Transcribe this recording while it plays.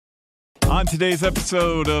On today's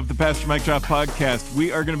episode of the Pastor Mike Drop podcast,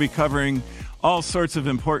 we are going to be covering all sorts of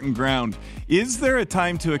important ground. Is there a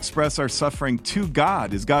time to express our suffering to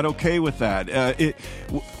God? Is God okay with that?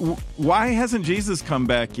 Why hasn't Jesus come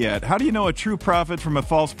back yet? How do you know a true prophet from a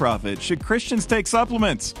false prophet? Should Christians take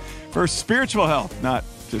supplements for spiritual health, not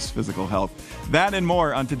just physical health? That and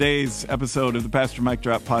more on today's episode of the Pastor Mike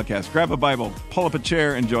Drop podcast. Grab a Bible, pull up a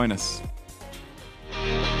chair, and join us.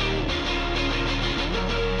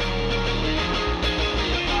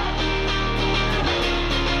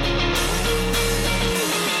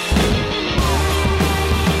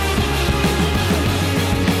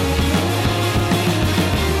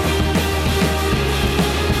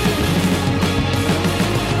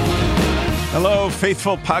 Hello,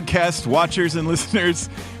 faithful podcast watchers and listeners.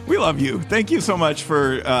 We love you. Thank you so much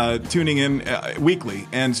for tuning in weekly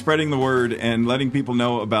and spreading the word and letting people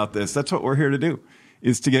know about this. That's what we're here to do,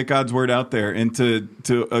 is to get God's word out there and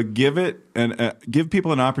to give it and give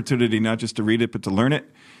people an opportunity not just to read it, but to learn it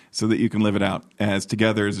so that you can live it out as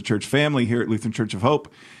together as a church family here at Lutheran Church of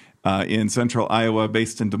Hope in central Iowa,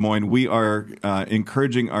 based in Des Moines. We are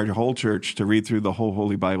encouraging our whole church to read through the whole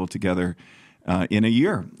Holy Bible together in a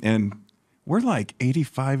year. And we're like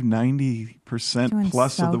 85, 90%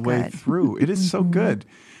 plus of the way through. It is so good.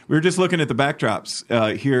 We were just looking at the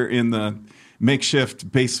backdrops here in the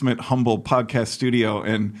makeshift basement humble podcast studio,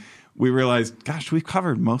 and we realized, gosh, we've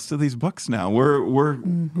covered most of these books now.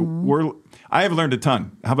 I have learned a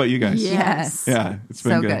ton. How about you guys? Yes. Yeah, it's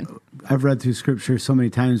been so good. I've read through Scripture so many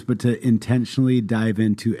times, but to intentionally dive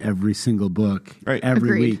into every single book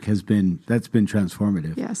every week that's been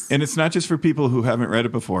transformative. Yes. And it's not just for people who haven't read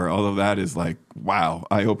it before, although that is like, wow,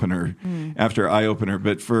 eye-opener after eye-opener,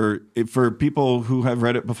 but for people who have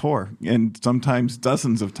read it before, and sometimes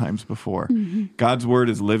dozens of times before. God's word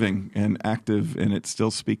is living and active, and it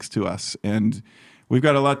still speaks to us. And we've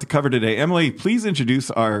got a lot to cover today. Emily, please introduce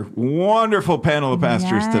our wonderful panel of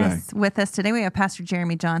pastors today. With us today, we have Pastor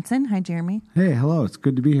Jeremy Johnson. Hi, Jeremy. Hey, hello. It's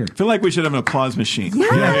good to be here. I feel like we should have an applause machine in the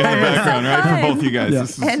background, right? For both you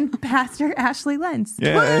guys. And Pastor Ashley Lentz.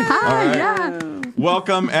 Yeah. Hi, right. yeah.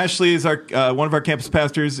 Welcome. Ashley is our one of our campus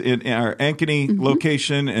pastors in our Ankeny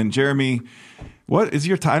location, and Jeremy, what is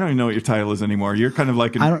your title? I don't even know what your title is anymore. You're kind of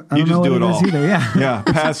like I don't know do what it all. Either, yeah. Yeah,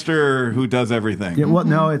 pastor who does everything. Yeah, well,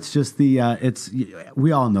 no, it's just we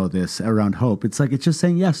all know this around Hope. It's like it's just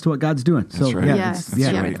saying yes to what God's doing. That's right. Yes,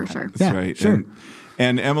 right. For sure. That's right. Sure.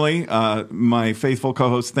 And Emily, my faithful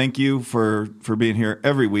co-host, thank you for being here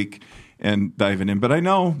every week and diving in. But I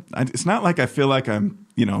know it's not like I feel like I'm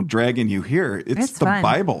dragging you here. It's the fun.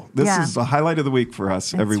 Bible. This is the highlight of the week for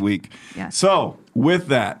us every week. Yes. So with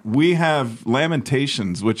that, we have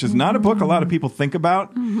Lamentations, which is not a book a lot of people think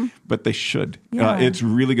about, but they should. Yeah. It's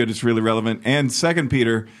really good. It's really relevant. And 2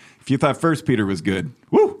 Peter, if you thought 1 Peter was good,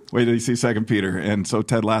 wait till you see 2 Peter. And so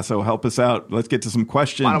Ted Lasso, help us out. Let's get to some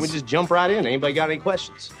questions. Why don't we just jump right in? Anybody got any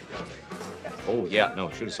questions? Oh, yeah.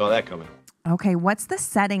 No, should have saw that coming. Okay, what's the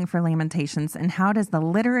setting for Lamentations, and how does the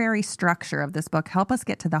literary structure of this book help us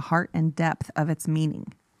get to the heart and depth of its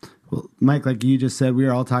meaning? Well, Mike, like you just said, we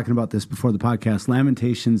were all talking about this before the podcast.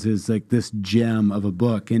 Lamentations is like this gem of a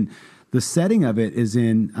book, and the setting of it is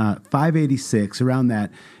in 586, around that.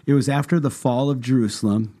 It was after the fall of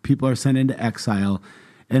Jerusalem. People are sent into exile,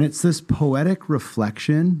 and it's this poetic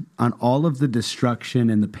reflection on all of the destruction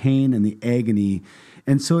and the pain and the agony.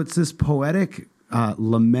 And so it's this poetic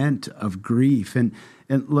lament of grief, and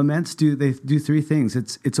laments do three things.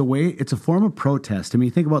 It's a form of protest. I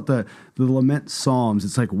mean, think about the lament psalms.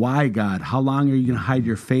 It's like, why, God? How long are you going to hide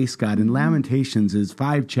your face, God? And Lamentations is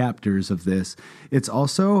 5 chapters of this. It's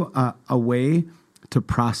also a way to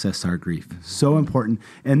process our grief. So important.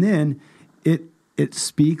 And then it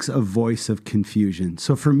speaks a voice of confusion.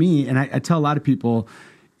 So for me, and I tell a lot of people,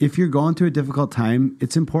 if you're going through a difficult time,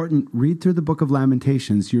 it's important, read through the book of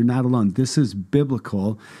Lamentations. You're not alone. This is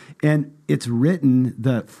biblical. And it's written,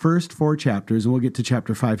 the first 4 chapters, and we'll get to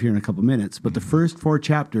chapter 5 here in a couple minutes, but the first 4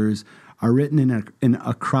 chapters are written in an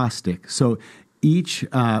acrostic. So each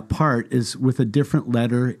part is with a different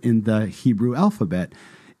letter in the Hebrew alphabet.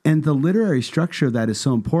 And the literary structure of that is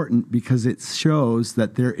so important because it shows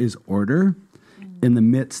that there is order in the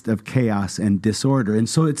midst of chaos and disorder. And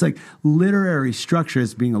so it's like literary structure,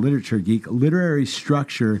 as being a literature geek, literary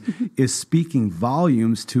structure is speaking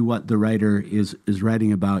volumes to what the writer is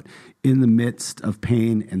writing about in the midst of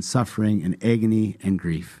pain and suffering and agony and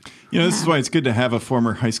grief. This is why it's good to have a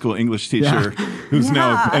former high school English teacher who's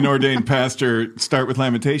now an ordained pastor start with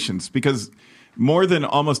Lamentations, because more than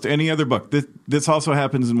almost any other book, this also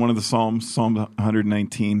happens in one of the Psalms, Psalm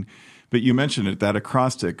 119, But you mentioned it, that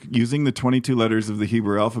acrostic, using the 22 letters of the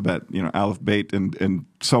Hebrew alphabet, Aleph, Bet, and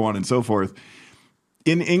so on and so forth.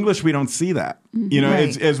 In English, we don't see that.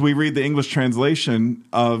 Right. As we read the English translation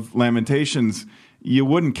of Lamentations, you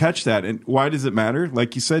wouldn't catch that. And why does it matter?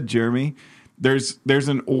 Like you said, Jeremy, there's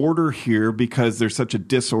an order here because there's such a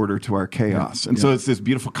disorder to our chaos. And so it's this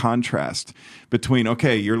beautiful contrast between,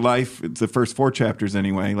 okay, your life, it's the first 4 chapters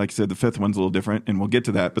anyway. Like you said, the 5th one's a little different, and we'll get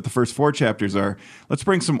to that. But the first 4 chapters are, let's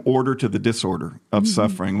bring some order to the disorder of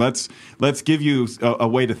suffering. Let's give you a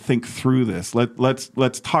way to think through this.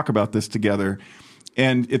 Let's talk about this together.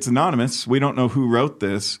 And it's anonymous. We don't know who wrote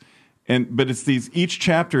this. But it's each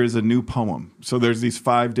chapter is a new poem. So there's these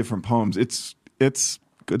 5 different poems. It's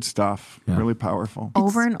good stuff. Yeah. Really powerful.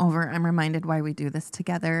 Over and over, I'm reminded why we do this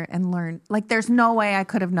together and learn. Like, there's no way I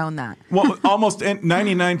could have known that. Well, almost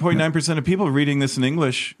 99.9% of people reading this in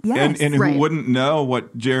English and who wouldn't know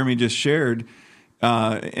what Jeremy just shared,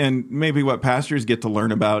 and maybe what pastors get to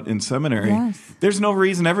learn about in seminary. Yes. There's no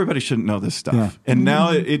reason everybody shouldn't know this stuff. Yeah. And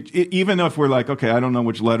now, even if we're like, okay, I don't know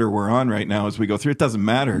which letter we're on right now as we go through, it doesn't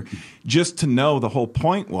matter. Just to know the whole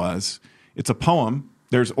point was, it's a poem.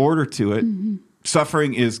 There's order to it.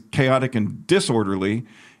 Suffering is chaotic and disorderly.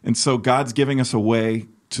 And so God's giving us a way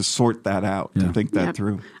to sort that out, to think that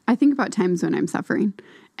through. I think about times when I'm suffering,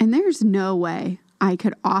 and there's no way I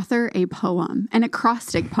could author a poem, an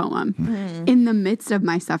acrostic poem, in the midst of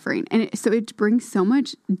my suffering. And so it brings so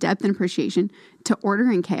much depth and appreciation to order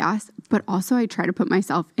and chaos, but also I try to put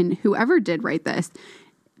myself in whoever did write this.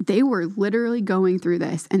 They were literally going through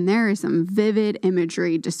this, and there is some vivid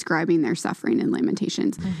imagery describing their suffering in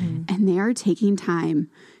Lamentations. And they are taking time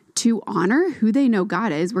to honor who they know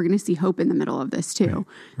God is. We're going to see hope in the middle of this too.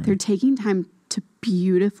 Right. They're taking time to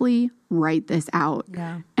beautifully write this out.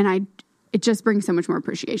 Yeah. And it just brings so much more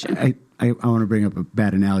appreciation. I want to bring up a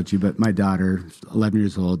bad analogy, but my daughter, 11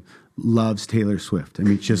 years old, loves Taylor Swift. I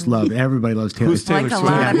mean, just love. Everybody loves Taylor Who's Swift. Taylor Swift?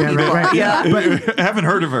 But I haven't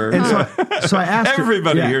heard of her. And so I asked her.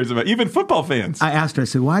 Everybody hears about, even football fans. I asked her, I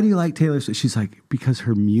said, why do you like Taylor Swift? She's like, because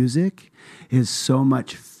her music is so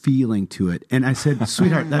much feeling to it. And I said,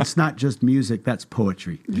 sweetheart, that's not just music, that's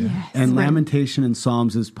poetry. Yes. And Lamentation and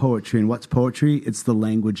Psalms is poetry. And what's poetry? It's the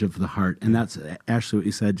language of the heart. And that's actually what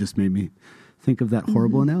you said just made me think of that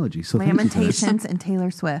horrible analogy. So Lamentations and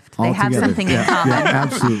Taylor Swift. They all have together. something in common. Yeah,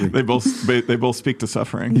 absolutely. They both speak to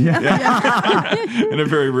suffering. In a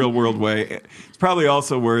very real world way. It's probably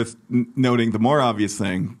also worth noting the more obvious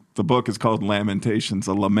thing. The book is called Lamentations.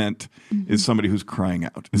 A lament is somebody who's crying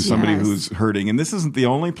out, is somebody who's hurting. And this isn't the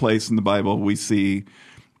only place in the Bible we see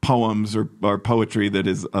poems or poetry that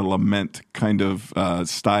is a lament kind of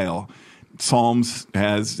style. Psalms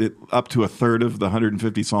has it up to a third of the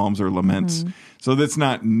 150 Psalms are laments. So that's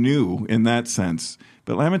not new in that sense.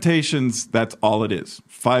 But Lamentations, that's all it is.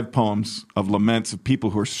 5 poems of laments of people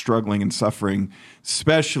who are struggling and suffering,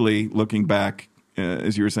 especially looking back,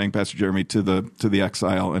 as you were saying, Pastor Jeremy, to the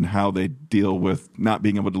exile and how they deal with not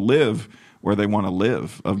being able to live where they want to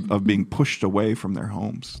live, of being pushed away from their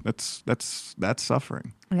homes. That's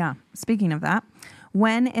suffering. Yeah. Speaking of that,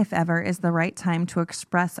 when, if ever, is the right time to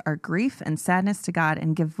express our grief and sadness to God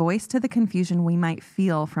and give voice to the confusion we might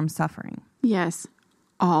feel from suffering? Yes,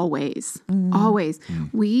 always. Always.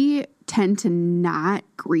 We tend to not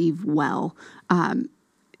grieve well.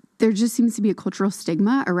 There just seems to be a cultural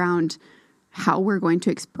stigma around how we're going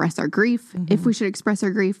to express our grief. If we should express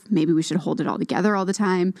our grief, maybe we should hold it all together all the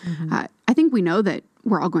time. I think we know that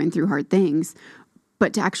we're all going through hard things,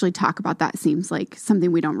 but to actually talk about that seems like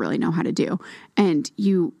something we don't really know how to do. And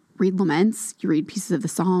you read laments, you read pieces of the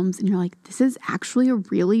Psalms, and you're like, this is actually a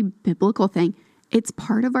really biblical thing. It's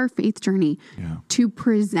part of our faith journey to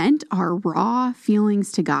present our raw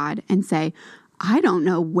feelings to God and say, I don't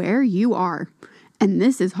know where you are, and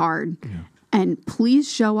this is hard, and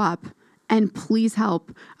please show up, and please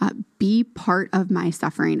help be part of my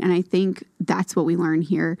suffering. And I think that's what we learn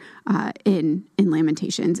here in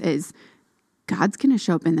Lamentations is God's going to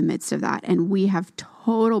show up in the midst of that. And we have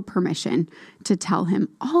total permission to tell him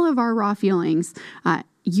all of our raw feelings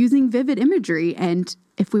using vivid imagery. And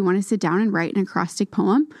if we want to sit down and write an acrostic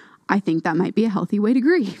poem, I think that might be a healthy way to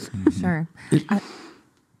grieve. Sure.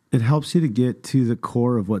 It helps you to get to the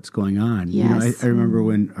core of what's going on. Yes. You know, I remember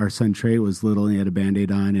when our son Trey was little and he had a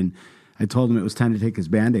Band-Aid on, and I told him it was time to take his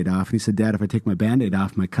Band-Aid off. And he said, Dad, if I take my Band-Aid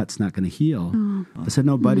off, my cut's not going to heal. I said,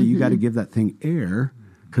 no, buddy, you got to give that thing air.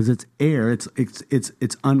 Because it's air,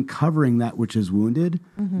 it's uncovering that which is wounded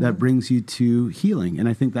that brings you to healing. And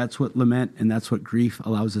I think that's what lament and that's what grief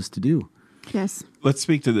allows us to do. Yes. Let's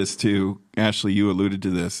speak to this too. Ashley, you alluded to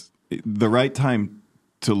this. The right time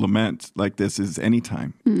to lament like this is any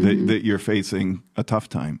time that you're facing a tough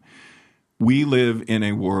time. we live in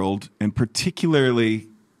a world, and particularly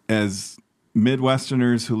as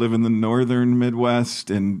Midwesterners who live in the northern Midwest,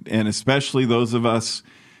 and especially those of us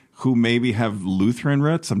who maybe have Lutheran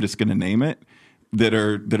roots, I'm just going to name it, that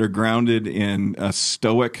are grounded in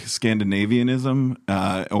Stoic Scandinavianism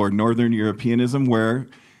or Northern Europeanism, where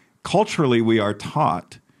culturally we are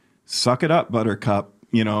taught, suck it up, buttercup,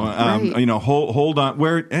 hold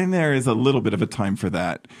on, and there is a little bit of a time for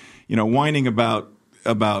that, whining about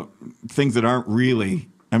things that aren't really,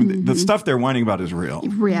 the stuff they're whining about is real.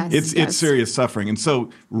 Yes, it's serious suffering. And so,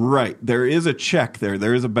 there is a check there.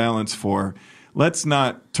 There is a balance for, let's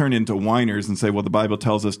not turn into whiners and say, well, the Bible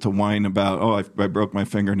tells us to whine about, I broke my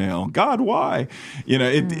fingernail. God, why?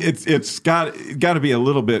 It's got to be a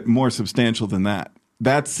little bit more substantial than that.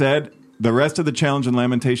 That said, the rest of the challenge in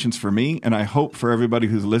Lamentations for me, and I hope for everybody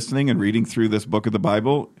who's listening and reading through this book of the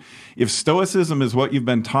Bible, if Stoicism is what you've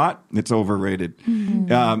been taught, it's overrated.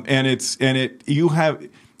 You have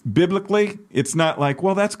biblically, it's not like,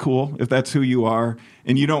 well, that's cool if that's who you are,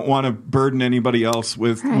 and you don't want to burden anybody else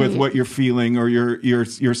with what you're feeling or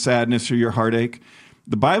your sadness or your heartache.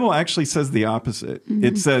 The Bible actually says the opposite.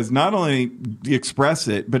 It says not only express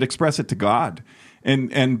it, but express it to God.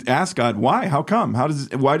 And ask God, why? How come?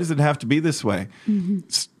 Why does it have to be this way?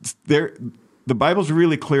 The Bible's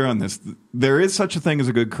really clear on this. There is such a thing as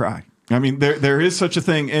a good cry. There is such a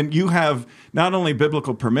thing, and you have not only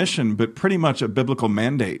biblical permission, but pretty much a biblical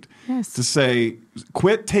mandate to say,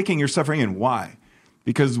 quit taking your suffering, and why?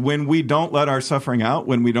 Because when we don't let our suffering out,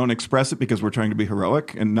 when we don't express it because we're trying to be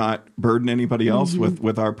heroic and not burden anybody else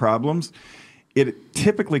with our problems, it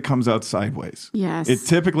typically comes out sideways. Yes. It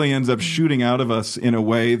typically ends up shooting out of us in a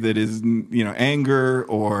way that is, anger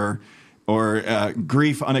or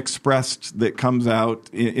grief unexpressed that comes out.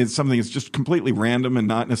 It's something that's just completely random and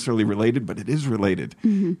not necessarily related, but it is related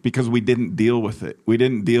because we didn't deal with it. We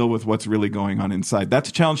didn't deal with what's really going on inside. That's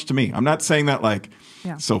a challenge to me. I'm not saying that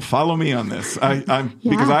so follow me on this.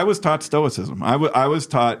 Because I was taught Stoicism. I was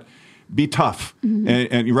taught, be tough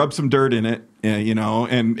and you rub some dirt in it.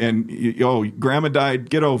 Grandma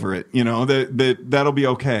died, get over it. That'll be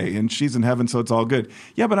okay. And she's in heaven, so it's all good.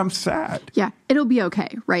 Yeah, but I'm sad. Yeah, it'll be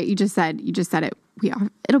okay, right? You just said it.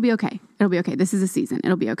 It'll be okay. It'll be okay. This is a season.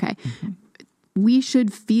 It'll be okay. We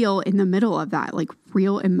should feel in the middle of that, like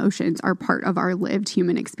real emotions are part of our lived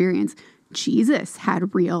human experience. Jesus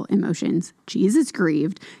had real emotions. Jesus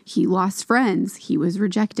grieved. He lost friends. He was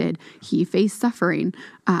rejected. He faced suffering.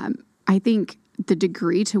 I think the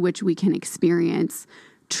degree to which we can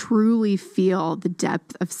truly feel the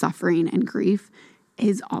depth of suffering and grief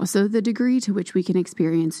is also the degree to which we can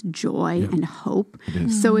experience joy and hope.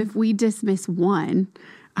 So if we dismiss one,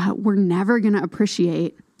 we're never going to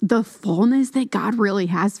appreciate the fullness that God really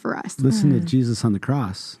has for us. Listen to Jesus on the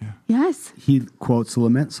cross. Yeah. Yes. He quotes the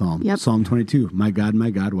lament psalm, Psalm 22, my God,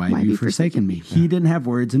 why have you forsaken me? He didn't have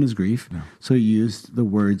words in his grief, so he used the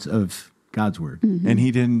words of God's word. And he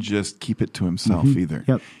didn't just keep it to himself either.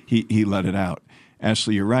 Yep. He let it out.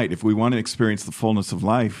 Ashley, you're right. If we want to experience the fullness of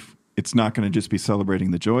life, it's not going to just be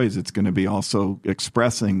celebrating the joys. It's going to be also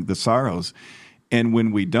expressing the sorrows. And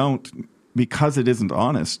when we don't, because it isn't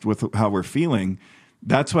honest with how we're feeling,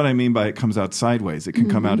 that's what I mean by it comes out sideways. It can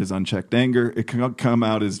come out as unchecked anger. It can come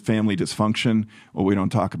out as family dysfunction. Well, we don't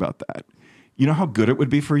talk about that. You know how good it would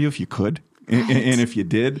be for you if you could? Right. And if you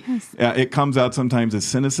did, it comes out sometimes as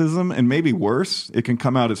cynicism, and maybe worse, it can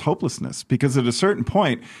come out as hopelessness. Because at a certain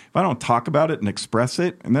point, if I don't talk about it and express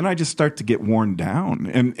it, and then I just start to get worn down.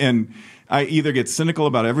 And I either get cynical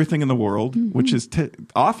about everything in the world, which is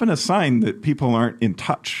often a sign that people aren't in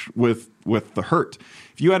touch with the hurt.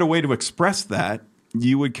 If you had a way to express that,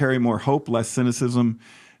 you would carry more hope, less cynicism.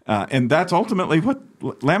 And that's ultimately what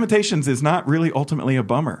Lamentations is, not really ultimately a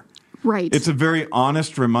bummer. Right. It's a very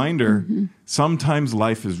honest reminder. Sometimes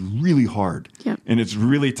life is really hard and it's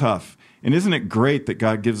really tough. And isn't it great that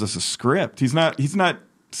God gives us a script? He's not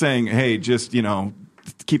saying, hey, just,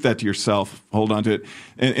 keep that to yourself, hold on to it.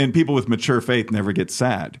 And people with mature faith never get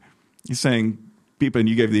sad. He's saying, people, and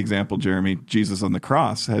you gave the example, Jeremy, Jesus on the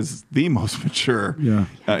cross has the most mature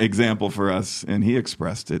example for us, and he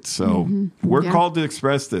expressed it. So we're called to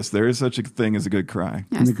express this. There is such a thing as a good cry.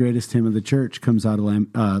 Yes. And the greatest hymn of the church comes out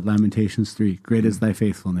of Lamentations 3. Great is thy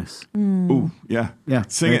faithfulness. Ooh, yeah.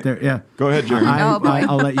 Sing it. There. Yeah. Go ahead, Jeremy.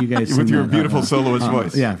 I'll let you guys sing with your that. beautiful soloist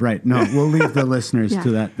voice. Yeah, right. No, we'll leave the listeners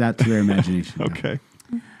to that to their imagination. Okay.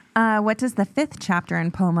 What does the 5th chapter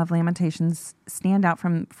and poem of Lamentations stand out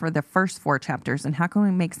for the first 4 chapters, and how can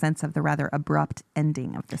we make sense of the rather abrupt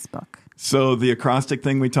ending of this book? So the acrostic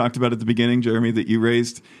thing we talked about at the beginning, Jeremy, that you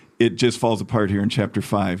raised, it just falls apart here in chapter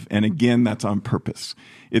 5. And again, that's on purpose.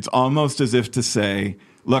 It's almost as if to say,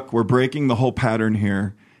 look, we're breaking the whole pattern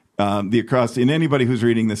here. And anybody who's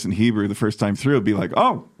reading this in Hebrew the first time through would be like,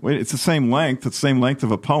 oh, wait, it's the same length. It's the same length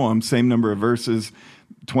of a poem, same number of verses,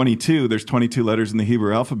 22. There's 22 letters in the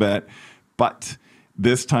Hebrew alphabet. But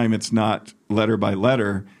this time it's not letter by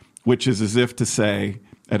letter, which is as if to say,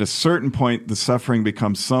 at a certain point, the suffering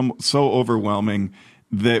becomes so overwhelming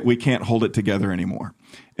that we can't hold it together anymore.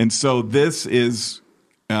 And so this is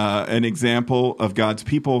an example of God's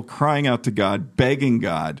people crying out to God, begging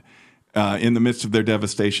God, in the midst of their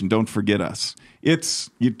devastation, don't forget us.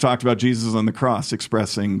 You talked about Jesus on the cross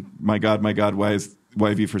expressing, my God, why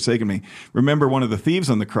have you forsaken me? Remember one of the thieves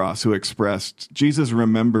on the cross who expressed, Jesus,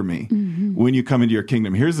 remember me when you come into your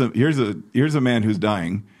kingdom. Here's a man who's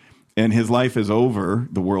dying, and his life is over,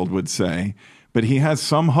 the world would say, but he has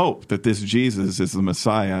some hope that this Jesus is the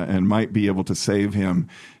Messiah and might be able to save him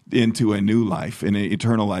into a new life, in an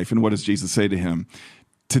eternal life. And what does Jesus say to him?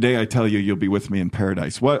 Today I tell you, you'll be with me in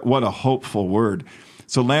paradise. What a hopeful word.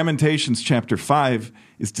 So Lamentations chapter 5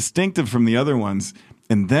 is distinctive from the other ones.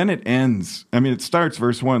 And then it ends. It starts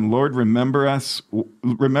verse 1, Lord, remember us.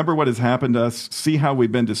 Remember what has happened to us. See how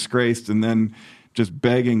we've been disgraced. And then just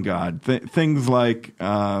begging God. Things like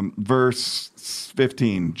verse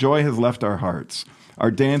 15, joy has left our hearts.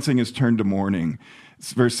 Our dancing is turned to mourning.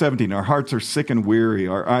 Verse 17, our hearts are sick and weary.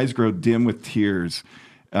 Our eyes grow dim with tears.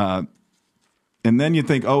 And then you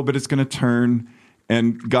think, oh, but it's going to turn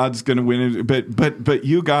and God's going to win. But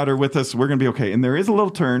you, God, are with us. We're going to be okay. And there is a little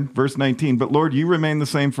turn, verse 19. But Lord, you remain the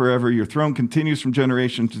same forever. Your throne continues from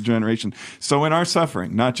generation to generation. So in our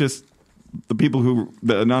suffering, not just the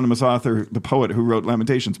anonymous author, the poet who wrote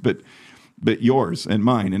Lamentations, but yours and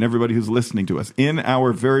mine and everybody who's listening to us, in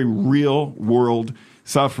our very real world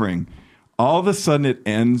suffering, all of a sudden it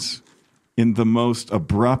ends in the most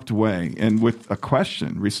abrupt way and with a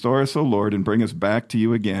question. Restore us, O Lord, and bring us back to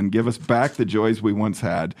you again. Give us back the joys we once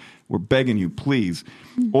had. We're begging you, please.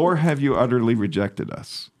 Or have you utterly rejected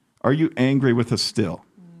us? Are you angry with us still?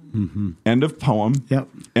 End of poem. Yep.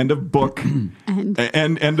 End of book. And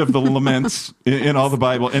end of the laments in all the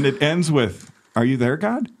Bible. And it ends with, are you there,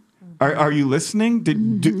 God? Are you listening?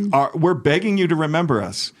 We're begging you to remember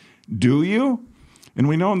us. Do you? And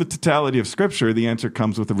we know in the totality of Scripture, the answer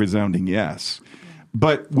comes with a resounding yes.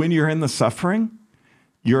 But when you're in the suffering,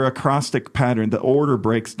 your acrostic pattern, the order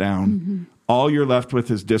breaks down. All you're left with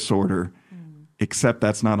is disorder, except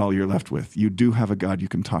that's not all you're left with. You do have a God you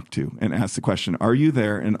can talk to and ask the question, are you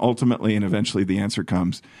there? And ultimately and eventually the answer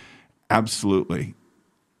comes, absolutely,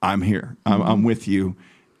 I'm here. I'm with you.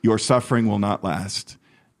 Your suffering will not last.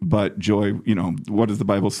 But joy, what does the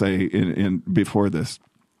Bible say in before this?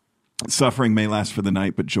 Suffering may last for the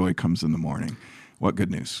night, but joy comes in the morning. What good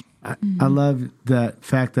news. I love the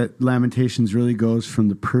fact that Lamentations really goes from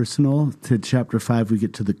the personal to chapter 5, we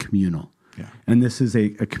get to the communal. Yeah. And this is a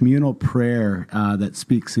communal prayer that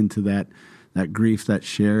speaks into that grief that's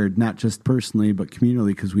shared, not just personally, but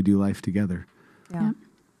communally, because we do life together. Yeah.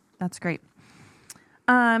 That's great.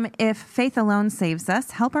 If faith alone saves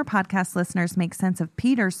us, help our podcast listeners make sense of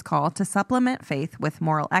Peter's call to supplement faith with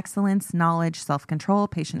moral excellence, knowledge, self-control,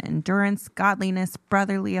 patient endurance, godliness,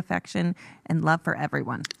 brotherly affection, and love for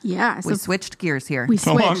everyone. Yeah. We switched gears here. It's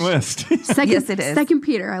a long list. Yes, it is. 2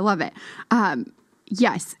 Peter, I love it.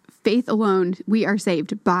 Yes, faith alone, we are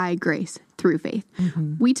saved by grace through faith.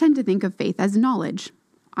 We tend to think of faith as knowledge.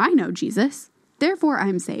 I know Jesus, therefore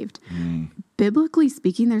I'm saved. Biblically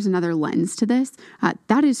speaking, there's another lens to this.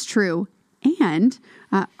 That is true. And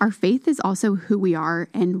our faith is also who we are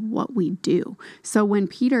and what we do. So when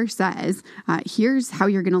Peter says, here's how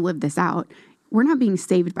you're going to live this out, we're not being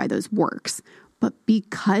saved by those works. But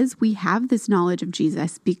because we have this knowledge of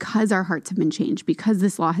Jesus, because our hearts have been changed, because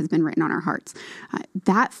this law has been written on our hearts,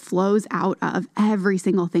 that flows out of every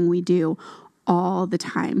single thing we do all the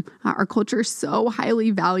time. Our culture so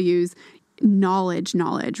highly values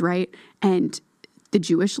knowledge, right? And the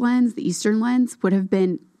Jewish lens, the Eastern lens would have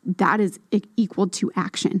been that is equal to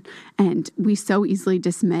action. And we so easily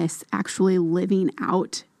dismiss actually living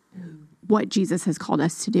out what Jesus has called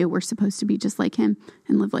us to do. We're supposed to be just like him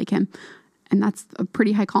and live like him. And that's a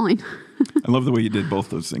pretty high calling. I love the way you did both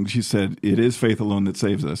those things. You said it is faith alone that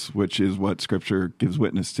saves us, which is what Scripture gives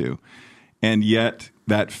witness to. And yet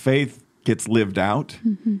that faith gets lived out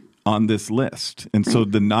on this list. And so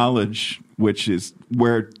the knowledge, which is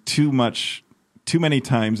where too many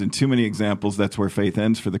times and too many examples, that's where faith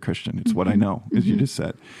ends for the Christian. It's what I know, as you just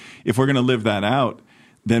said. If we're going to live that out,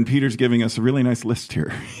 then Peter's giving us a really nice list here.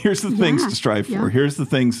 Here's the things to strive for. Here's the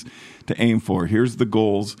things to aim for. Here's the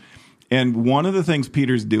goals. And one of the things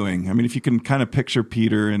Peter's doing, I mean, if you can kind of picture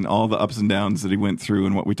Peter and all the ups and downs that he went through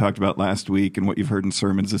and what we talked about last week and what you've heard in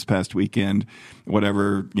sermons this past weekend,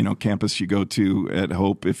 whatever, campus you go to at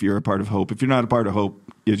Hope, if you're a part of Hope. If you're not a part of Hope,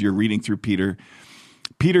 as you're reading through Peter,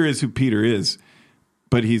 Peter is who Peter is.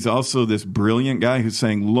 But he's also this brilliant guy who's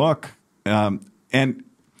saying, look, and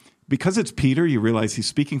because it's Peter, you realize he's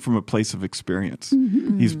speaking from a place of experience.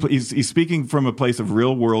 Mm-hmm. He's speaking from a place of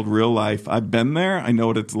real world, real life. I've been there. I know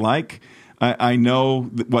what it's like. I know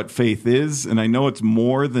what faith is, and I know it's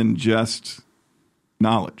more than just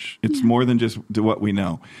knowledge. It's more than just what we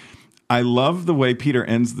know. I love the way Peter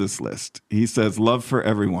ends this list. He says, love for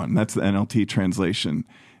everyone. That's the NLT translation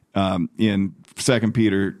in 2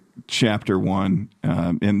 Peter chapter 1.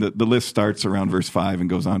 And the list starts around verse 5 and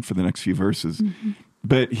goes on for the next few verses. Mm-hmm.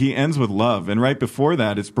 But he ends with love. And right before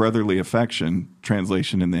that, it's brotherly affection,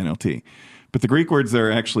 translation in the NLT. But the Greek words there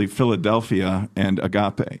are actually Philadelphia and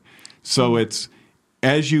agape. So it's,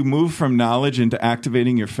 as you move from knowledge into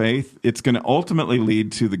activating your faith, it's going to ultimately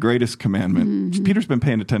lead to the greatest commandment. Mm-hmm. Peter's been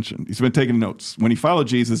paying attention. He's been taking notes. When he followed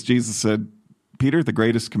Jesus, Jesus said, Peter, the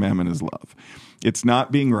greatest commandment is love. It's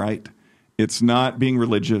not being right. It's not being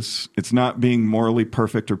religious. It's not being morally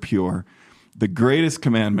perfect or pure. The greatest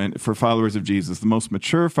commandment for followers of Jesus, the most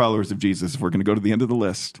mature followers of Jesus, if we're going to go to the end of the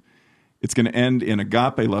list, it's going to end in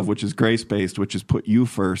agape love, which is grace-based, which is put you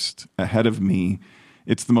first, ahead of me.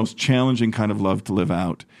 It's the most challenging kind of love to live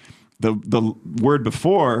out. The word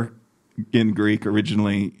before in Greek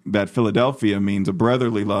originally, that Philadelphia means a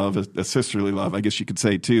brotherly love, a sisterly love, I guess you could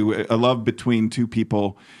say too, a love between two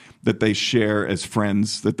people that they share as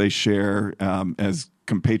friends, that they share as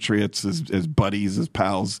compatriots, as buddies, as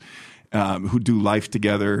pals, who do life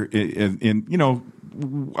together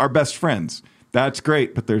in our best friends. That's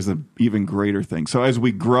great, but there's an even greater thing. So as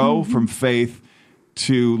we grow from faith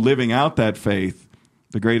to living out that faith,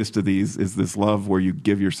 the greatest of these is this love where you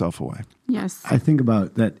give yourself away. Yes. I think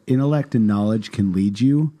about that intellect and knowledge can lead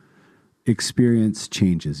you. Experience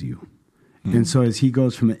changes you. Mm. And so as he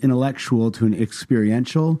goes from an intellectual to an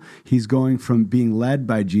experiential, he's going from being led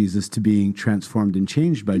by Jesus to being transformed and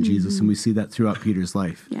changed by Jesus. And we see that throughout Peter's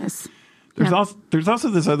life. Yes. There's also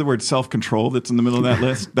this other word, self-control, that's in the middle of that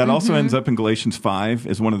list. That also ends up in Galatians 5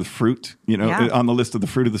 as one of the fruit, on the list of the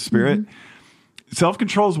fruit of the Spirit.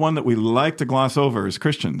 Self-control is one that we like to gloss over as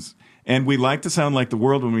Christians. And we like to sound like the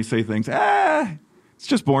world when we say things, it's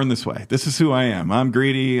just born this way. This is who I am. I'm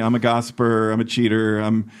greedy. I'm a gossiper. I'm a cheater.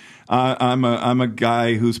 I'm a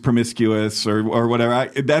guy who's promiscuous or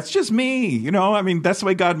whatever. That's just me. That's the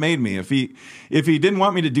way God made me. If he didn't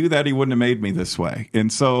want me to do that, he wouldn't have made me this way.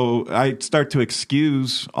 And so I start to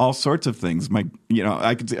excuse all sorts of things.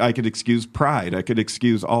 I could excuse pride. I could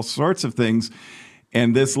excuse all sorts of things.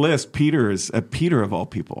 And this list, Peter is a Peter of all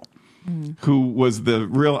people. Who was the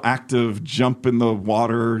real active jump in the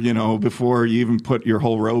water, before you even put your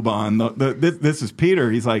whole robe on. This is Peter.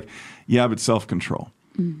 He's like, yeah, but self-control.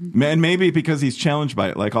 Mm-hmm. And maybe because he's challenged by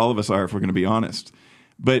it, like all of us are, if we're going to be honest.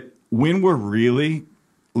 But when we're really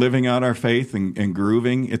living out our faith and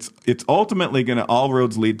grooving, it's ultimately going to, all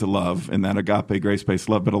roads lead to love and that agape, grace-based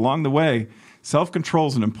love. But along the way, self-control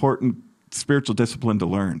is an important spiritual discipline to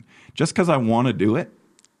learn. Just because I want to do it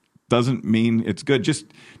doesn't mean it's good.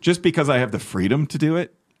 Just because I have the freedom to do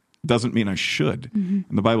it doesn't mean I should. Mm-hmm.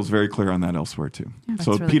 And the Bible's very clear on that elsewhere too. Yeah,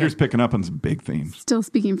 so really Peter's picking up on some big themes. Still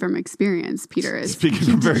speaking from experience, Peter is. Speaking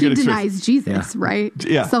from very good experience. He denies Jesus, right?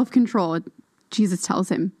 Yeah. Self-control. Jesus tells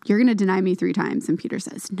him, you're going to deny me 3 times. And Peter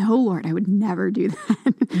says, no, Lord, I would never do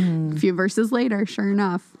that. A few verses later, sure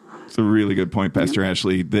enough. It's a really good point, Pastor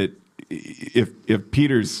Ashley, that if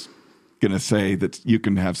Peter's going to say that you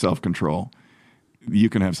can have self-control, you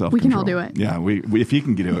can have self-control. We can all do it. Yeah, if he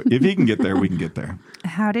can do it, if he can get there, we can get there.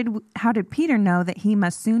 How did Peter know that he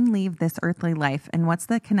must soon leave this earthly life, and what's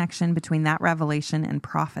the connection between that revelation and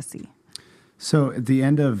prophecy? So at the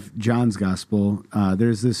end of John's gospel,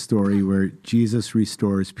 there's this story where Jesus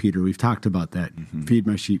restores Peter. We've talked about that. Mm-hmm. Feed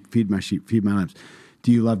my sheep, feed my sheep, feed my lambs.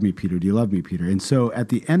 Do you love me, Peter? Do you love me, Peter? And so at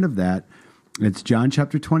the end of that, it's John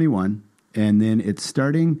chapter 21, and then it's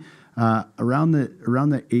starting around the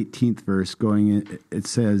 18th verse going in, it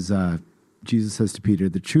says, Jesus says to Peter,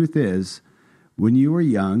 the truth is, when you were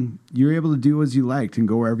young, you were able to do as you liked and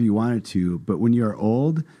go wherever you wanted to. But when you are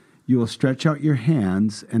old, you will stretch out your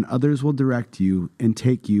hands and others will direct you and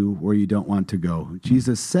take you where you don't want to go.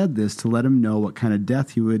 Jesus said this to let him know what kind of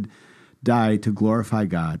death he would die to glorify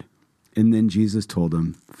God. And then Jesus told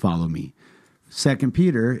him, follow me. 2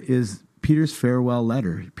 Peter is Peter's farewell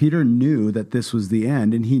letter. Peter knew that this was the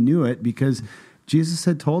end, and he knew it because Jesus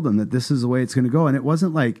had told him that this is the way it's going to go. And it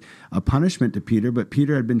wasn't like a punishment to Peter, but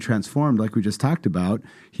Peter had been transformed, like we just talked about.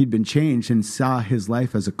 He'd been changed and saw his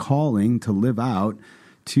life as a calling to live out,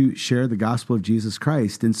 to share the gospel of Jesus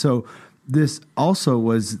Christ. And so this also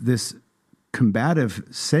was this combative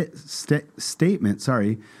statement,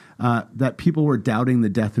 that people were doubting the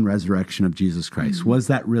death and resurrection of Jesus Christ. Was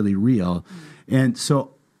that really real? And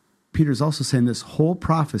so Peter's also saying this whole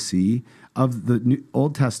prophecy of the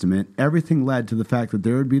Old Testament, everything led to the fact that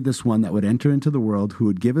there would be this one that would enter into the world, who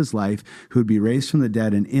would give his life, who would be raised from the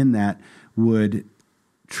dead, and in that would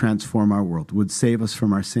transform our world, would save us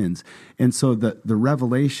from our sins. And so the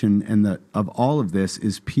revelation of all of this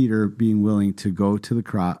is Peter being willing to go to the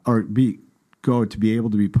cross, or to be able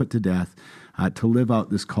to be put to death, to live out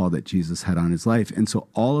this call that Jesus had on his life. And so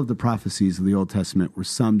all of the prophecies of the Old Testament were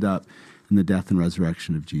summed up in the death and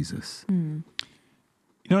resurrection of Jesus.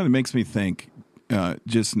 You know, it makes me think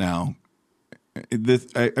just now,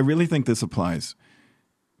 I really think this applies.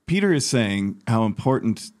 Peter is saying how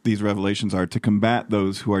important these revelations are to combat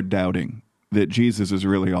those who are doubting that Jesus is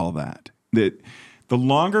really all that. That the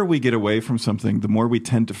longer we get away from something, the more we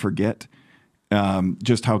tend to forget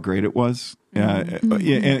just how great it was.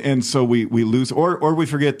 And so we lose, or we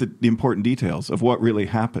forget the important details of what really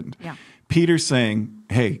happened. Yeah. Peter's saying,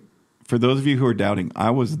 hey, for those of you who are doubting,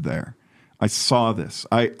 I was there. I saw this.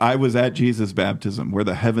 I was at Jesus' baptism where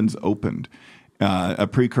the heavens opened, a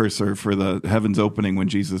precursor for the heavens opening when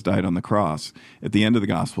Jesus died on the cross at the end of the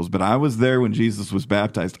Gospels. But I was there when Jesus was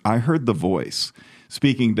baptized. I heard the voice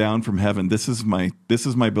speaking down from heaven. This is my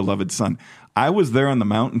beloved Son. I was there on the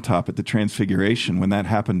mountaintop at the Transfiguration when that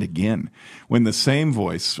happened again, when the same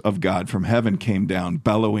voice of God from heaven came down,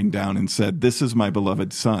 bellowing down and said, this is my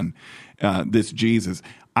beloved Son, this Jesus.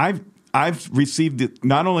 I've received it.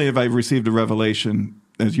 Not only have I received a revelation,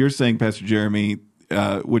 as you're saying, Pastor Jeremy,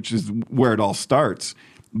 which is where it all starts,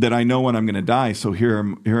 that I know when I'm going to die. So here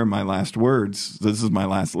are my last words. This is my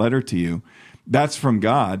last letter to you. That's from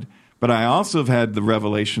God. But I also have had the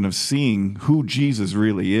revelation of seeing who Jesus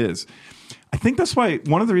really is. I think that's why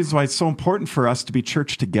one of the reasons why it's so important for us to be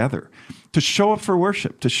church together, to show up for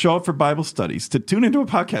worship, to show up for Bible studies, to tune into a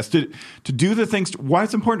podcast, to do the things. Why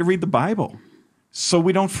it's important to read the Bible. So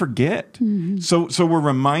we don't forget. So we're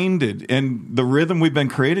reminded, and the rhythm we've been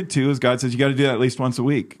created to is God says you got to do that at least once a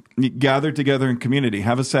week. You gather together in community,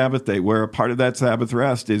 have a Sabbath day where a part of that Sabbath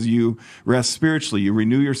rest is you rest spiritually. You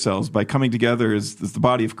renew yourselves by coming together as the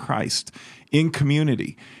body of Christ in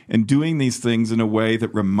community and doing these things in a way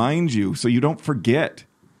that reminds you so you don't forget.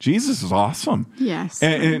 Jesus is awesome. Yes.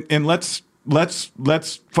 And let's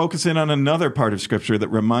focus in on another part of Scripture that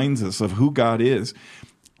reminds us of who God is.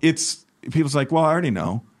 People's like, well, I already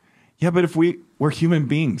know. Yeah, but if we're human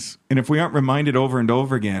beings, and if we aren't reminded over and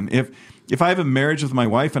over again, if I have a marriage with my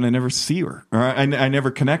wife and I never see her, or I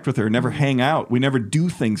never connect with her, never hang out, we never do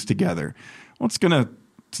things together, well,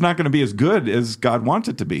 it's not going to be as good as God wants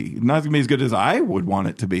it to be. It's not going to be as good as I would want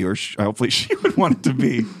it to be, or hopefully she would want it to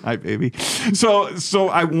be. Hi, baby. So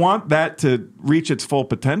I want that to reach its full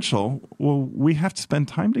potential. Well, we have to spend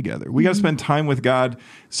time together. We got to spend time with God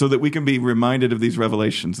so that we can be reminded of these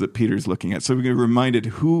revelations that Peter's looking at. So we can be reminded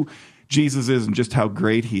who Jesus is and just how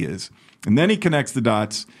great he is. And then he connects the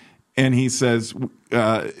dots and he says,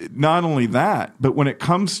 not only that, but when it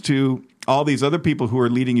comes to all these other people who are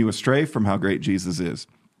leading you astray from how great Jesus is,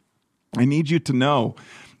 I need you to know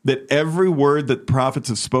that every word that prophets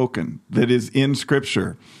have spoken that is in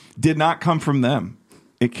Scripture did not come from them.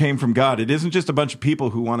 It came from God. It isn't just a bunch of people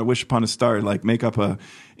who want to wish upon a star, like make up a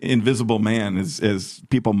invisible man as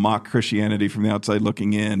people mock Christianity from the outside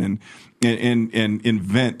looking in and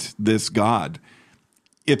invent this God.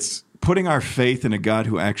 It's putting our faith in a God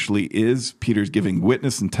who actually is. Peter's giving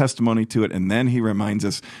witness and testimony to it. And then he reminds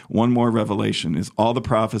us one more revelation is all the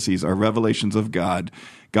prophecies are revelations of God.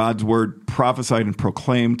 God's word prophesied and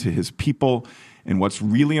proclaimed to his people. And what's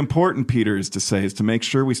really important, Peter, is to make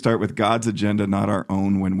sure we start with God's agenda, not our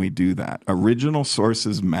own when we do that. Original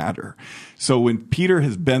sources matter. So when Peter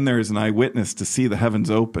has been there as an eyewitness to see the heavens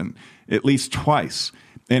open at least twice,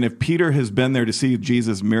 and if Peter has been there to see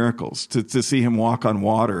Jesus' miracles, to see him walk on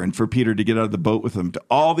water, and for Peter to get out of the boat with him, to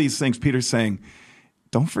all these things, Peter's saying,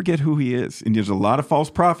 don't forget who he is. And there's a lot of false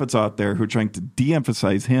prophets out there who are trying to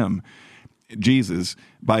de-emphasize him, Jesus,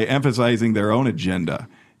 by emphasizing their own agenda.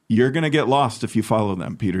 You're going to get lost if you follow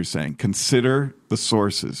them, Peter's saying. Consider the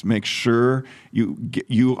sources. Make sure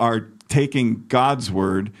you are taking God's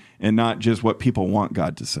word and not just what people want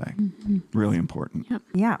God to say. Mm-hmm. Really important. Yep.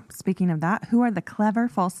 Yeah. Speaking of that, who are the clever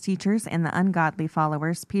false teachers and the ungodly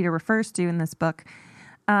followers Peter refers to in this book?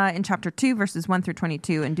 in chapter 2, verses 1 through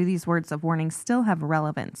 22. And do these words of warning still have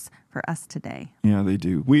relevance for us today? Yeah, they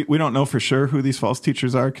do. We don't know for sure who these false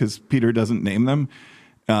teachers are because Peter doesn't name them.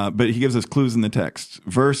 But he gives us clues in the text.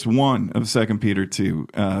 Verse 1 of 2 Peter 2,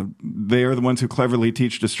 they are the ones who cleverly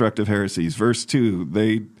teach destructive heresies. Verse 2,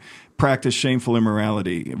 they practice shameful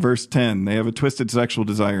immorality. Verse 10, they have a twisted sexual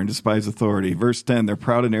desire and despise authority. Verse 10, they're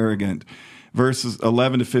proud and arrogant. Verses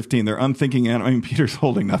 11 to 15, they're unthinking animals. I mean, Peter's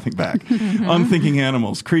holding nothing back. Unthinking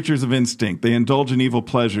animals, creatures of instinct. They indulge in evil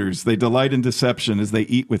pleasures. They delight in deception as they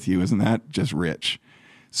eat with you. Isn't that just rich?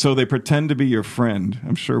 So they pretend to be your friend.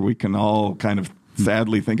 I'm sure we can all kind of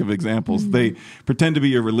sadly think of examples. They pretend to be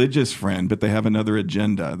your religious friend, but they have another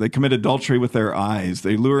agenda. They commit adultery with their eyes.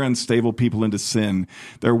 They lure unstable people into sin.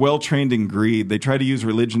 They're well-trained in greed. They try to use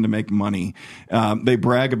religion to make money. They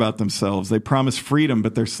brag about themselves. They promise freedom,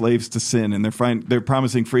 but they're slaves to sin, and they're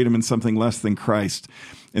promising freedom in something less than Christ.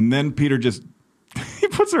 And then Peter just he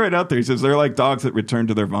puts it right out there. He says they're like dogs that return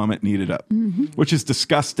to their vomit and eat it up, which is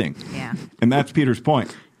disgusting. Yeah. And that's Peter's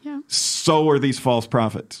point. Yeah. So are these false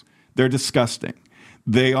prophets. They're disgusting.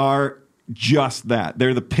 They are just that.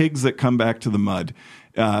 They're the pigs that come back to the mud.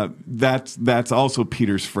 That's also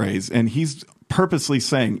Peter's phrase. And he's purposely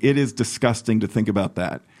saying it is disgusting to think about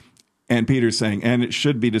that. And Peter's saying, and it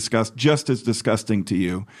should be discussed just as disgusting to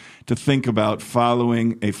you to think about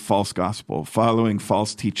following a false gospel, following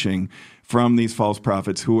false teaching from these false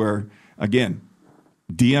prophets who are, again,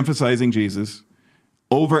 de-emphasizing Jesus,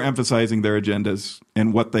 overemphasizing their agendas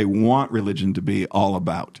and what they want religion to be all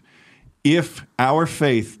about. If our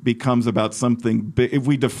faith becomes about something, if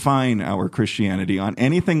we define our Christianity on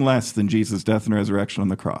anything less than Jesus' death and resurrection on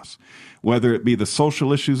the cross, whether it be the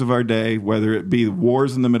social issues of our day, whether it be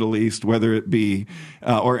wars in the Middle East, whether it be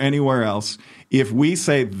or anywhere else, if we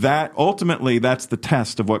say that ultimately that's the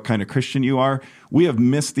test of what kind of Christian you are, we have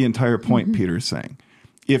missed the entire point, Peter is saying.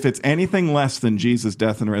 If it's anything less than Jesus'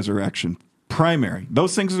 death and resurrection, primary.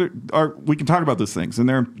 Those things are we can talk about those things, and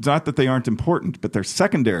they're not that they aren't important, but they're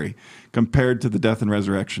secondary compared to the death and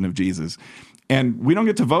resurrection of Jesus. And we don't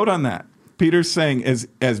get to vote on that. Peter's saying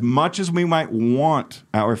as much as we might want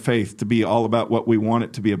our faith to be all about what we want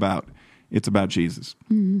it to be about, it's about Jesus.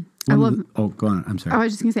 I love. Go on. I'm sorry. I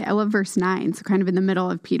was just going to say, I love verse 9. So kind of in the middle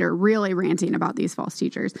of Peter really ranting about these false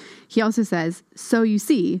teachers. He also says, so you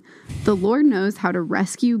see, the Lord knows how to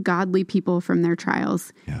rescue godly people from their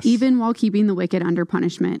trials, even while keeping the wicked under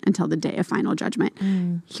punishment until the day of final judgment.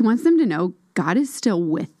 He wants them to know God is still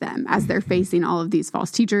with them as they're facing all of these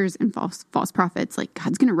false teachers and false prophets. Like,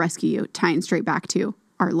 God's going to rescue you, tying straight back to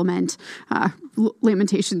our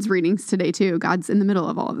Lamentations readings today too. God's in the middle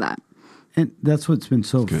of all of that. And that's what's been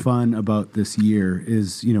so fun about this year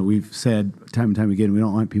is, we've said time and time again, we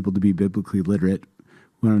don't want people to be biblically literate.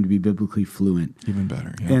 We want them to be biblically fluent. Even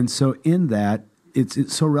better. Yeah. And so in that,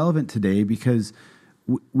 it's so relevant today because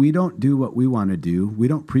we don't do what we want to do. We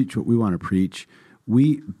don't preach what we want to preach.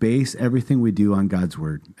 We base everything we do on God's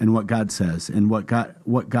word and what God says and what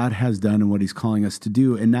God has done and what he's calling us to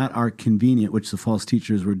do, and not our convenient, which the false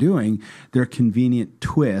teachers were doing, their convenient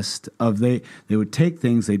twist of they would take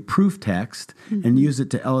things, they'd proof text and use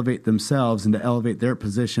it to elevate themselves and to elevate their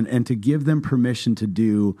position and to give them permission to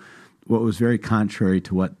do what was very contrary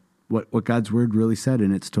to what God's word really said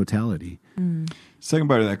in its totality. Second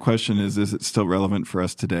part of that question is it still relevant for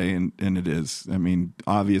us today? And it is. I mean,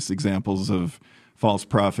 obvious examples of false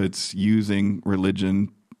prophets using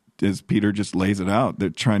religion, as Peter just lays it out.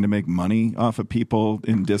 They're trying to make money off of people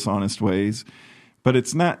in dishonest ways. But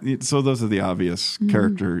it's not, so those are the obvious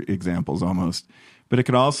character examples almost. But it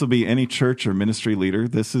could also be any church or ministry leader.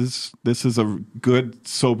 This is a good,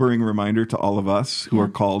 sobering reminder to all of us who are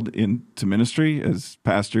called into ministry as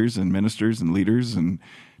pastors and ministers and leaders and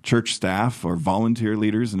church staff or volunteer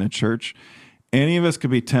leaders in a church. Any of us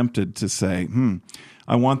could be tempted to say,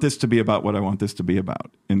 I want this to be about what I want this to be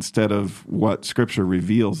about, instead of what Scripture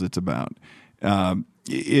reveals it's about.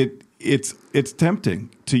 It's tempting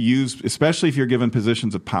to use, especially if you're given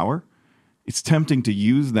positions of power. It's tempting to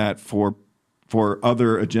use that for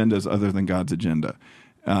other agendas other than God's agenda.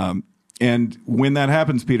 And when that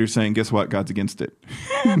happens, Peter's saying, guess what? God's against it.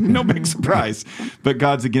 No big surprise, but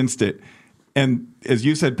God's against it. And as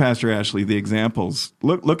you said, Pastor Ashley, the examples,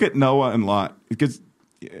 look at Noah and Lot, because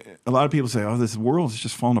a lot of people say, this world is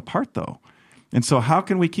just falling apart, though. And so how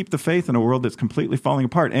can we keep the faith in a world that's completely falling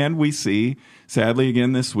apart? And we see, sadly,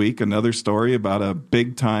 again this week, another story about a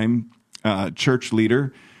big-time church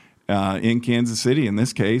leader in Kansas City, in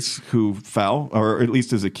this case, who fell, or at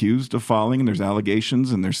least is accused of falling, and there's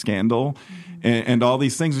allegations and there's scandal and all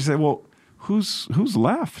these things. We say, well, who's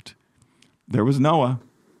left? There was Noah.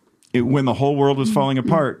 When the whole world was falling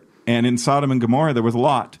apart, And in Sodom and Gomorrah, there was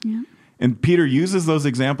Lot. Yeah. And Peter uses those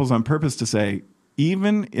examples on purpose to say,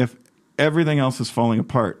 even if everything else is falling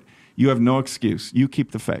apart, you have no excuse. You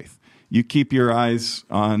keep the faith. You keep your eyes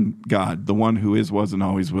on God, the one who is, was, and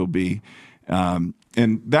always will be. And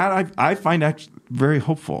that I find actually very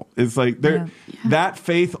hopeful. It's like that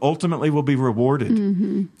faith ultimately will be rewarded.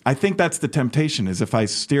 Mm-hmm. I think that's the temptation, is if I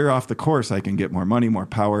steer off the course, I can get more money, more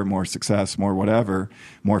power, more success, more whatever,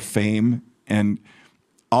 more fame. And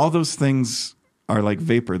all those things are like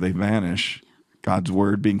vapor. They vanish. God's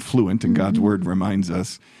word being fluent, and God's word reminds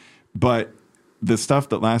us. But the stuff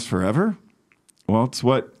that lasts forever, well, it's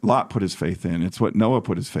what Lot put his faith in. It's what Noah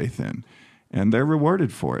put his faith in. And they're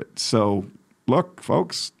rewarded for it. So look,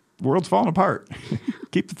 folks, the world's falling apart.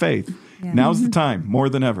 Keep the faith. Yeah. Now's the time, more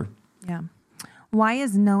than ever. Yeah. Why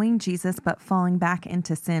is knowing Jesus but falling back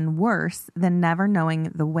into sin worse than never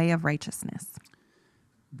knowing the way of righteousness?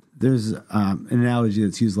 There's an analogy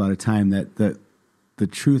that's used a lot of time that the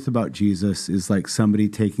truth about Jesus is like somebody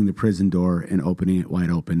taking the prison door and opening it wide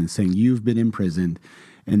open and saying, you've been imprisoned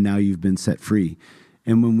and now you've been set free.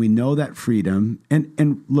 And when we know that freedom,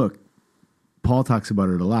 and look, Paul talks about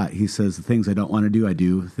it a lot. He says, the things I don't want to do, I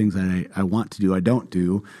do. The things that I want to do, I don't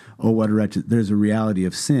do. Oh, what a wretched. There's a reality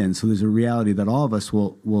of sin. So there's a reality that all of us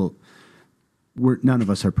none of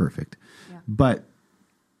us are perfect. Yeah. But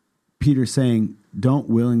Peter's saying, don't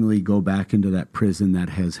willingly go back into that prison that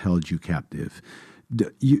has held you captive.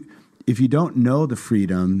 If you don't know the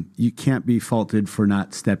freedom, you can't be faulted for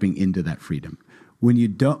not stepping into that freedom. When you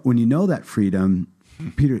know that freedom,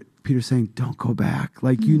 Peter's saying, don't go back.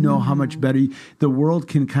 Like, you know how much better the world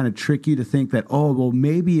can kind of trick you to think that, oh, well,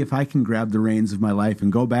 maybe if I can grab the reins of my life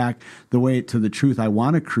and go back the way to the truth I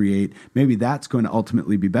want to create, maybe that's going to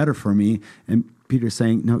ultimately be better for me. And Peter's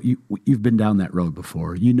saying, no, you've been down that road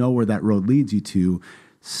before. You know where that road leads you to.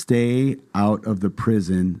 Stay out of the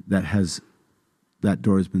prison that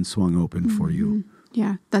door has been swung open for you.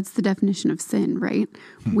 Yeah, that's the definition of sin, right?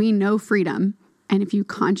 We know freedom. And if you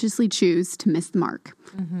consciously choose to miss the mark,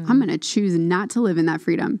 I'm going to choose not to live in that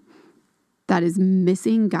freedom. That is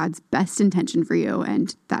missing God's best intention for you,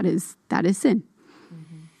 and that is sin.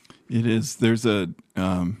 It is. There's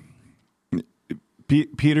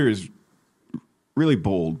Peter is really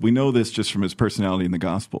bold. We know this just from his personality in the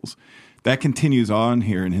Gospels. That continues on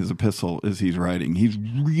here in his epistle as he's writing. He's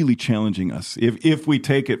really challenging us. If we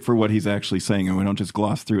take it for what he's actually saying, and we don't just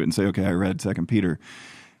gloss through it and say, okay, I read 2 Peter.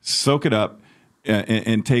 Soak it up.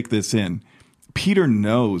 And take this in. Peter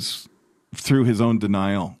knows through his own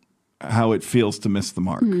denial how it feels to miss the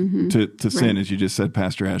mark, to sin, as you just said,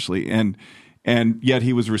 Pastor Ashley. And yet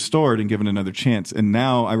he was restored and given another chance. And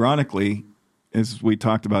now, ironically, as we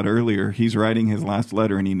talked about earlier, he's writing his last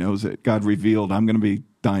letter and he knows it. God revealed, I'm going to be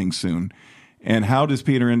dying soon. And how does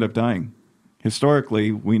Peter end up dying?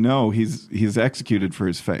 Historically, we know he's executed for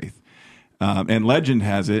his faith. And legend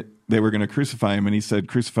has it, they were going to crucify him, and he said,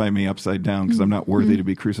 crucify me upside down because I'm not worthy to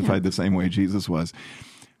be crucified the same way Jesus was.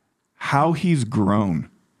 How he's grown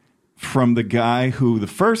from the guy who the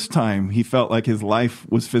first time he felt like his life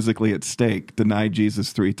was physically at stake, denied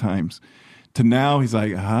Jesus 3 times, to now he's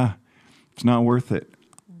like, it's not worth it.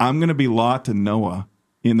 I'm going to be Lot and Noah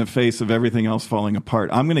in the face of everything else falling apart.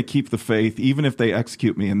 I'm going to keep the faith even if they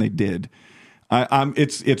execute me, and they did.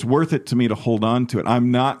 It's worth it to me to hold on to it. I'm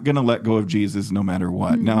not going to let go of Jesus no matter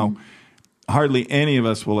what. Now, hardly any of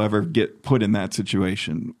us will ever get put in that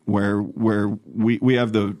situation where we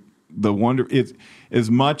have the wonder. It's, as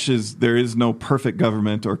much as there is no perfect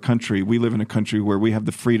government or country, we live in a country where we have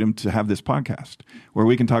the freedom to have this podcast, where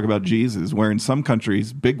we can talk about Jesus, where in some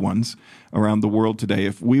countries, big ones around the world today,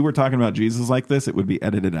 if we were talking about Jesus like this, it would be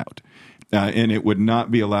edited out. And it would not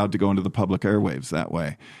be allowed to go into the public airwaves that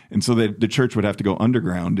way. And so the church would have to go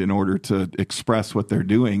underground in order to express what they're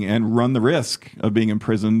doing and run the risk of being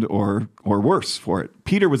imprisoned or worse for it.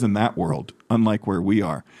 Peter was in that world, unlike where we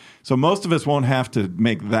are. So most of us won't have to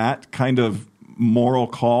make that kind of moral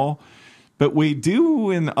call, but we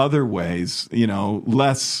do in other ways,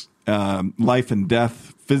 less life and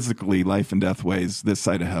death, physically life and death ways this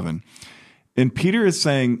side of heaven. And Peter is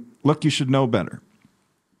saying, look, you should know better.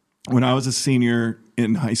 When I was a senior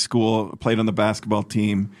in high school, played on the basketball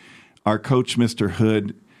team, our coach, Mr.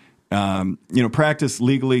 Hood, practice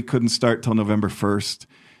legally couldn't start till November 1st.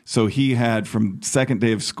 So he had, from second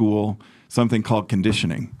day of school, something called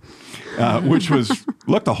conditioning, which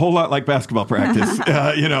looked a whole lot like basketball practice,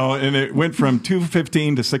 and it went from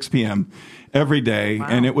 2:15 to 6 p.m. every day. Wow.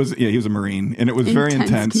 And it was, he was a Marine, and it was very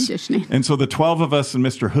intense. Conditioning. And so the 12 of us and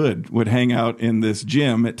Mr. Hood would hang out in this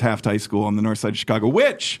gym at Taft High School on the north side of Chicago,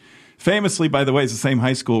 which Famously, by the way, is the same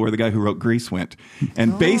high school where the guy who wrote Grease went,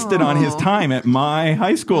 and based it on his time at my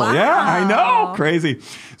high school. Wow. Yeah, I know. Crazy.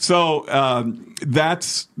 So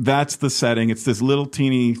that's the setting. It's this little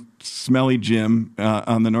teeny smelly gym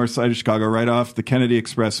on the north side of Chicago, right off the Kennedy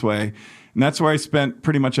Expressway. And that's where I spent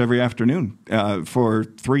pretty much every afternoon for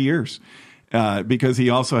 3 years. Because he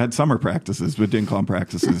also had summer practices, but didn't call them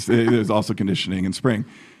practices. There was also conditioning in spring.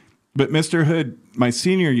 But Mr. Hood, my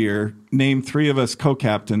senior year, named 3 of us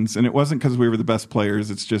co-captains, and it wasn't because we were the best players.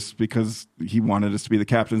 It's just because he wanted us to be the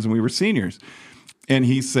captains, and we were seniors. And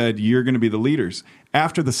he said, you're going to be the leaders.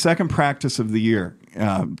 After the second practice of the year,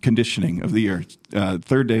 conditioning of the year,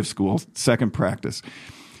 third day of school, second practice,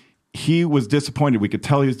 he was disappointed. We could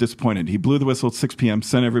tell he was disappointed. He blew the whistle at 6 p.m.,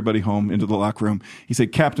 sent everybody home into the locker room. He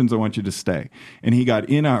said, captains, I want you to stay. And he got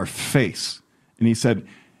in our face, and he said,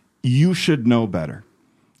 you should know better.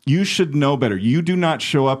 You should know better. You do not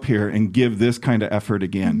show up here and give this kind of effort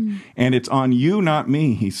again. Mm-hmm. And it's on you, not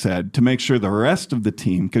me, he said, to make sure the rest of the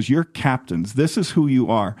team, because you're captains, this is who you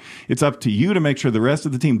are. It's up to you to make sure the rest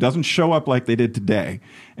of the team doesn't show up like they did today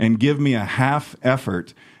and give me a half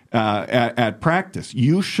effort at practice.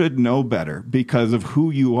 You should know better because of who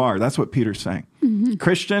you are. That's what Peter's saying. Mm-hmm.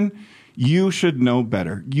 Christian, you should know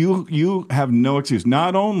better. You have no excuse.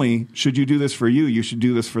 Not only should you do this for you, you should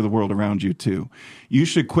do this for the world around you too. You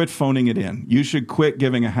should quit phoning it in. You should quit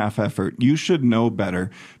giving a half effort. You should know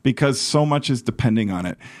better because so much is depending on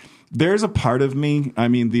it. There's a part of me, I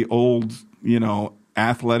mean, the old,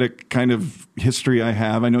 athletic kind of history I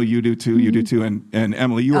have. I know you do too. Mm-hmm. You do too. And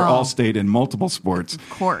Emily, you were all state in multiple sports. Of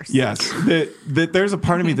course. Yes. That there's a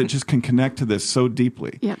part of me that just can connect to this so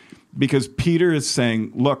deeply. Yep. Because Peter is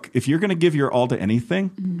saying, look, if you're going to give your all to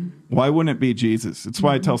anything, why wouldn't it be Jesus? It's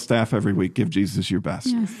why I tell staff every week, give Jesus your best.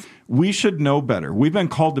 Yes. We should know better. We've been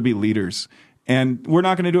called to be leaders, and we're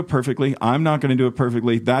not going to do it perfectly. I'm not going to do it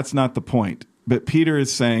perfectly. That's not the point. But Peter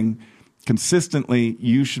is saying, consistently,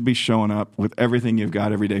 you should be showing up with everything you've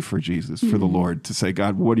got every day for Jesus, for the Lord, to say,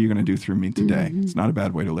 God, what are you going to do through me today? It's not a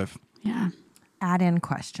bad way to live. Yeah. Add-in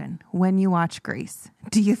question. When you watch Grease,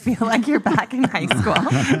 do you feel like you're back in high school?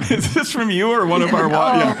 Is this from you or one of our...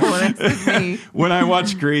 It's me. When I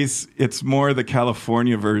watch Grease, it's more the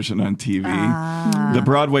California version on TV. The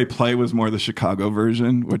Broadway play was more the Chicago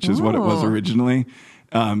version, which is what it was originally.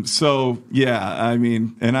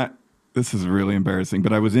 This is really embarrassing,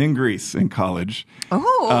 but I was in Grease in college.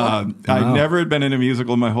 I never had been in a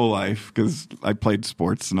musical my whole life because I played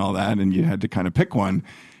sports and all that, and you had to kind of pick one.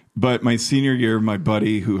 But my senior year, my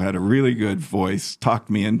buddy who had a really good voice talked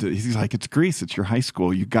me into, he's like, it's Grease, it's your high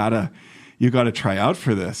school. You gotta try out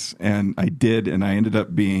for this. And I did, and I ended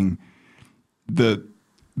up being the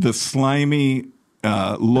slimy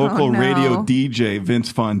local radio DJ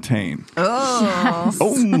Vince Fontaine. Yes.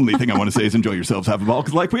 Only thing I want to say is enjoy yourselves, have a ball.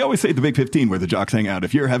 Because like we always say at the Big 15 where the jocks hang out,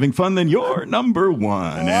 if you're having fun, then you're number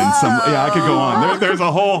one. And I could go on. There's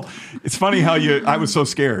a whole, it's funny how I was so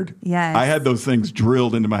scared. Yes. I had those things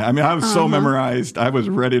drilled into I was so memorized. I was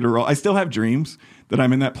ready to roll. I still have dreams that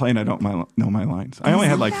I'm in that play and I don't know my lines. I only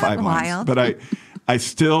had like 5 lines. But I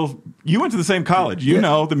still, you went to the same college. You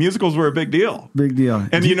know, the musicals were a big deal. Big deal.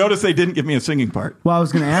 And you notice they didn't give me a singing part. Well, I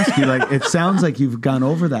was going to ask you, it sounds like you've gone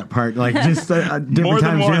over that part, just different more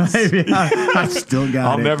than times. Once. I still got it.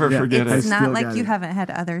 I'll never forget it. It's not like you haven't had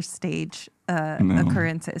other stage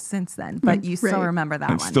occurrences since then, but you still remember that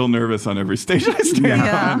I'm one. Still nervous on every stage I stand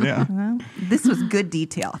on. Yeah. Well, this was good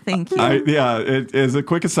detail. Thank you. As a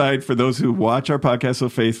quick aside, for those who watch our podcast so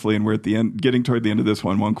faithfully, and we're at the end, getting toward the end of this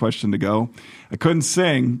one question to go. I couldn't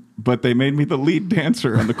sing, but they made me the lead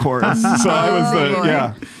dancer on the chorus. So I was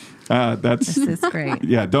this is great.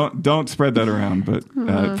 Yeah, don't spread that around, but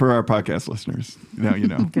for our podcast listeners, you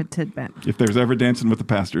know. Good tidbit. If there's ever Dancing with the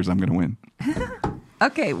Pastors, I'm going to win.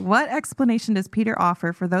 Okay, what explanation does Peter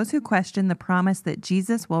offer for those who question the promise that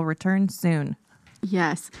Jesus will return soon?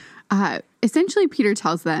 Yes. Essentially, Peter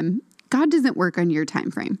tells them, God doesn't work on your time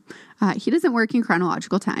frame. He doesn't work in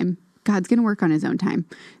chronological time. God's going to work on his own time.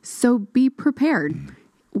 So be prepared.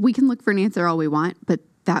 We can look for an answer all we want, but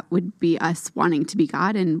that would be us wanting to be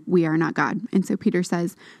God, and we are not God. And so Peter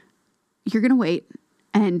says, you're going to wait,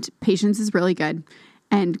 and patience is really good.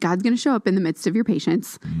 And God's going to show up in the midst of your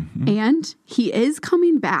patience. Mm-hmm. And he is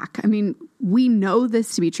coming back. I mean, we know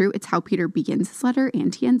this to be true. It's how Peter begins his letter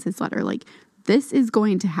and he ends his letter. This is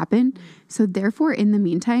going to happen. So therefore, in the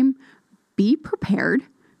meantime, be prepared.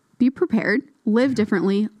 Be prepared. live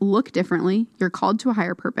differently, look differently. You're called to a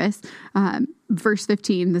higher purpose. Verse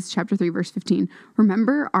 15, this is chapter 3, verse 15.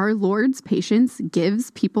 Remember, our Lord's patience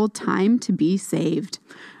gives people time to be saved.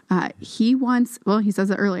 He says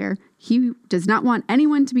it earlier, he does not want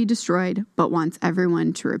anyone to be destroyed, but wants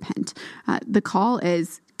everyone to repent. The call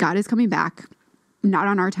is God is coming back, not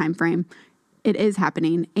on our time frame. It is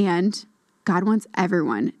happening, and God wants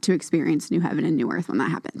everyone to experience new heaven and new earth when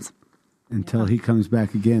that happens. Until he comes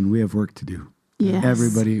back again, we have work to do. Yes.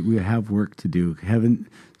 Everybody, we have work to do. Heaven,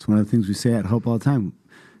 it's one of the things we say at Hope all the time.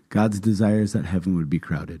 God's desire is that heaven would be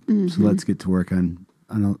crowded. Mm-hmm. So let's get to work on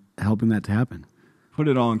helping that to happen. Put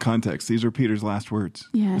it all in context. These are Peter's last words.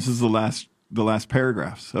 Yes. This is the last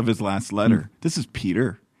paragraphs of his last letter. Mm. This is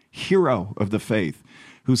Peter, hero of the faith,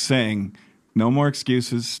 who's saying, no more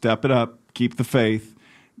excuses, step it up, keep the faith.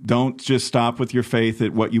 Don't just stop with your faith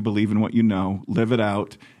at what you believe and what you know. Live it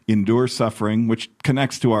out. Endure suffering, which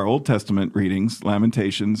connects to our Old Testament readings,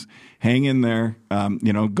 Lamentations. Hang in there.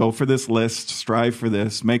 Go for this list. Strive for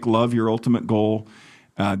this. Make love your ultimate goal.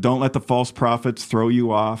 Don't let the false prophets throw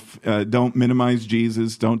you off. Don't minimize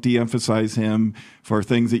Jesus. Don't de-emphasize him for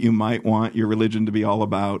things that you might want your religion to be all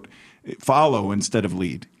about. Follow instead of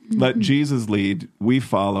lead. Mm-hmm. Let Jesus lead. We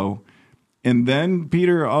follow. And then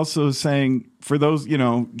Peter also is saying, for those,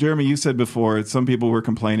 Jeremy, you said before, some people were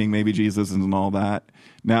complaining maybe Jesus isn't all that.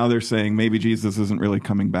 Now they're saying maybe Jesus isn't really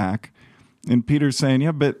coming back. And Peter's saying,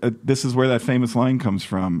 yeah, but this is where that famous line comes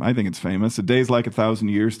from. I think it's famous. A day is like 1,000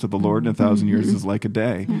 years to the Lord, and 1,000 years is like a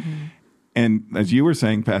day. Mm-hmm. And as you were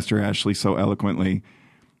saying, Pastor Ashley, so eloquently,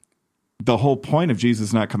 the whole point of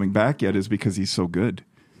Jesus not coming back yet is because he's so good.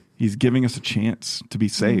 He's giving us a chance to be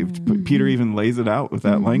saved. Mm-hmm. But Peter even lays it out with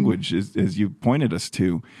that mm-hmm. language, as you pointed us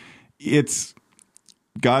to. It's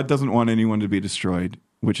God doesn't want anyone to be destroyed,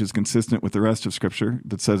 which is consistent with the rest of Scripture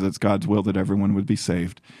that says it's God's will that everyone would be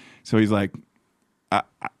saved. So he's like,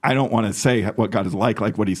 I don't want to say what God is like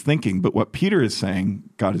what he's thinking, but what Peter is saying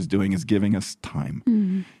God is doing is giving us time.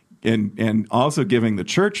 Mm-hmm. And also giving the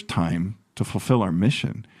church time to fulfill our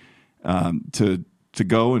mission, to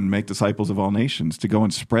go and make disciples of all nations, to go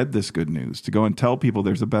and spread this good news, to go and tell people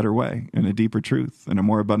there's a better way and a deeper truth and a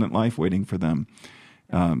more abundant life waiting for them.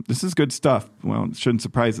 This is good stuff. Well, it shouldn't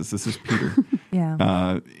surprise us. This is Peter.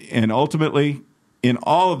 Yeah. And ultimately, in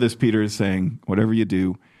all of this, Peter is saying, whatever you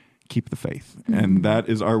do, keep the faith. Mm-hmm. And that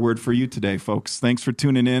is our word for you today, folks. Thanks for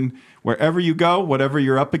tuning in. Wherever you go, whatever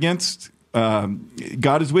you're up against,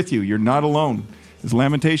 God is with you. You're not alone. As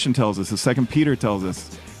Lamentation tells us, as 2 Peter tells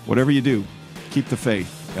us, whatever you do, keep the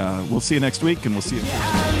faith. We'll see you next week, and we'll see you.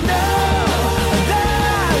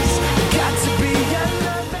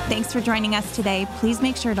 Thanks for joining us today. Please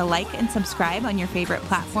make sure to like and subscribe on your favorite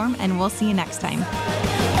platform, and we'll see you next time.